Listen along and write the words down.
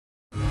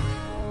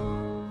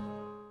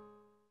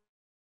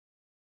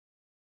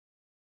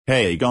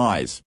Hey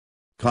guys.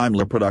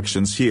 Kimela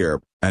Productions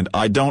here, and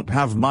I don't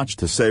have much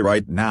to say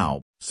right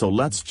now, so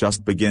let's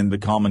just begin the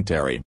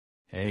commentary.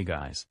 Hey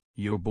guys,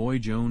 your boy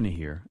Jonah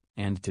here,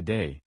 and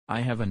today,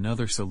 I have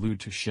another salute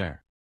to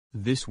share.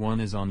 This one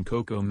is on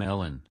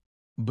CocoMelon.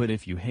 But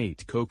if you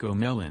hate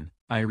CocoMelon,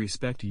 I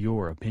respect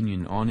your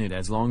opinion on it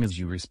as long as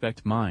you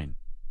respect mine.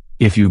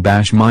 If you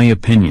bash my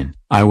opinion,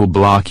 I will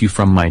block you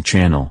from my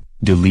channel,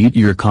 delete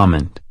your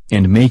comment,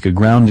 and make a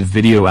grounded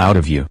video out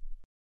of you.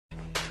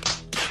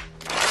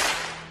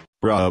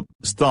 Bruh,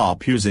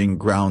 stop using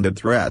grounded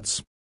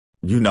threats.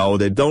 You know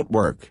they don't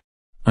work.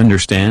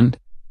 Understand?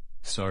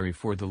 Sorry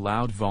for the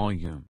loud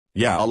volume.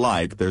 Yeah,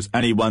 like there's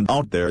anyone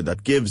out there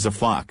that gives a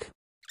fuck.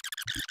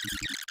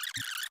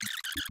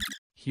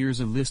 Here's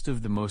a list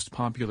of the most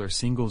popular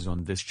singles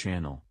on this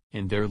channel,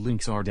 and their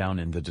links are down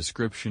in the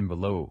description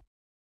below.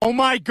 Oh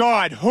my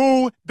god,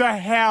 who the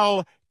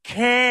hell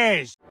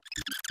cares?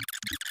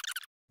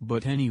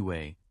 But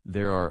anyway,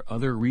 there are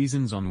other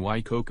reasons on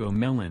why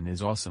CocoMelon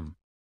is awesome.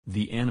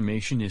 The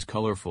animation is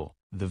colorful,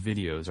 the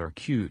videos are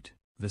cute,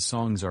 the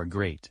songs are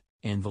great,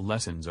 and the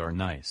lessons are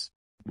nice.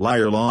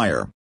 Liar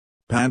liar.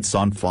 Pants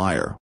on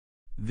fire.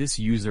 This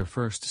user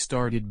first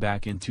started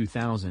back in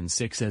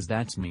 2006 as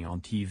That's Me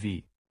on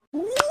TV. Ooh,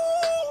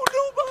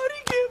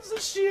 nobody gives a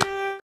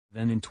shit.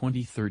 Then in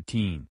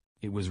 2013,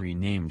 it was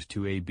renamed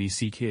to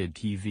ABC Kid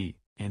TV,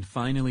 and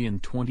finally in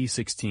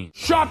 2016.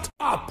 Shut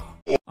up!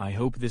 I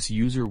hope this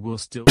user will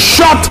still—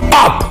 Shut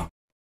up!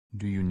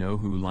 Do you know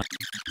who li—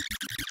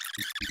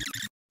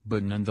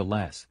 But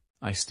nonetheless,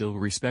 I still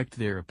respect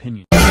their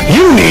opinion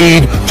You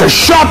need to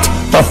shut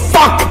the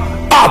fuck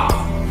up!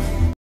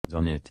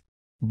 on it.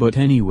 But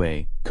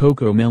anyway,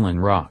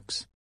 CocoMelon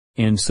rocks.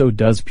 And so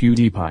does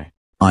PewDiePie.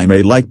 I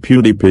may like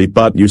PewDiePie,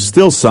 but you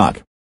still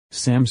suck.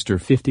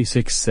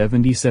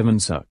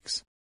 Samster5677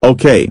 sucks.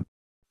 Okay.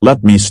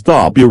 Let me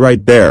stop you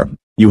right there.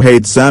 You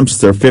hate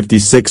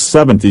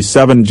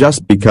Samster5677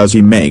 just because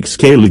he makes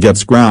Kaylee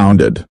gets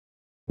grounded.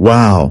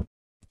 Wow.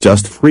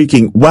 Just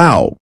freaking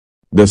wow.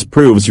 This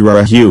proves you are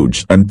a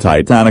huge and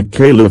Titanic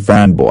Kaylee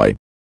fanboy.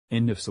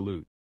 End of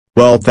salute.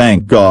 Well,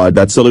 thank God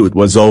that salute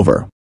was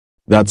over.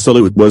 That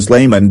salute was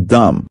lame and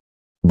dumb.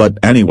 But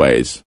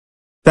anyways.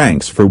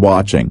 Thanks for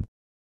watching.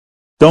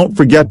 Don't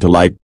forget to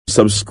like,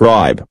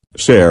 subscribe,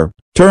 share,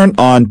 turn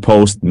on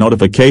post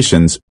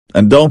notifications,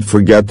 and don't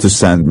forget to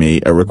send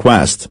me a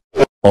request.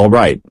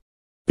 Alright.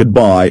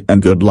 Goodbye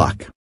and good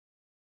luck.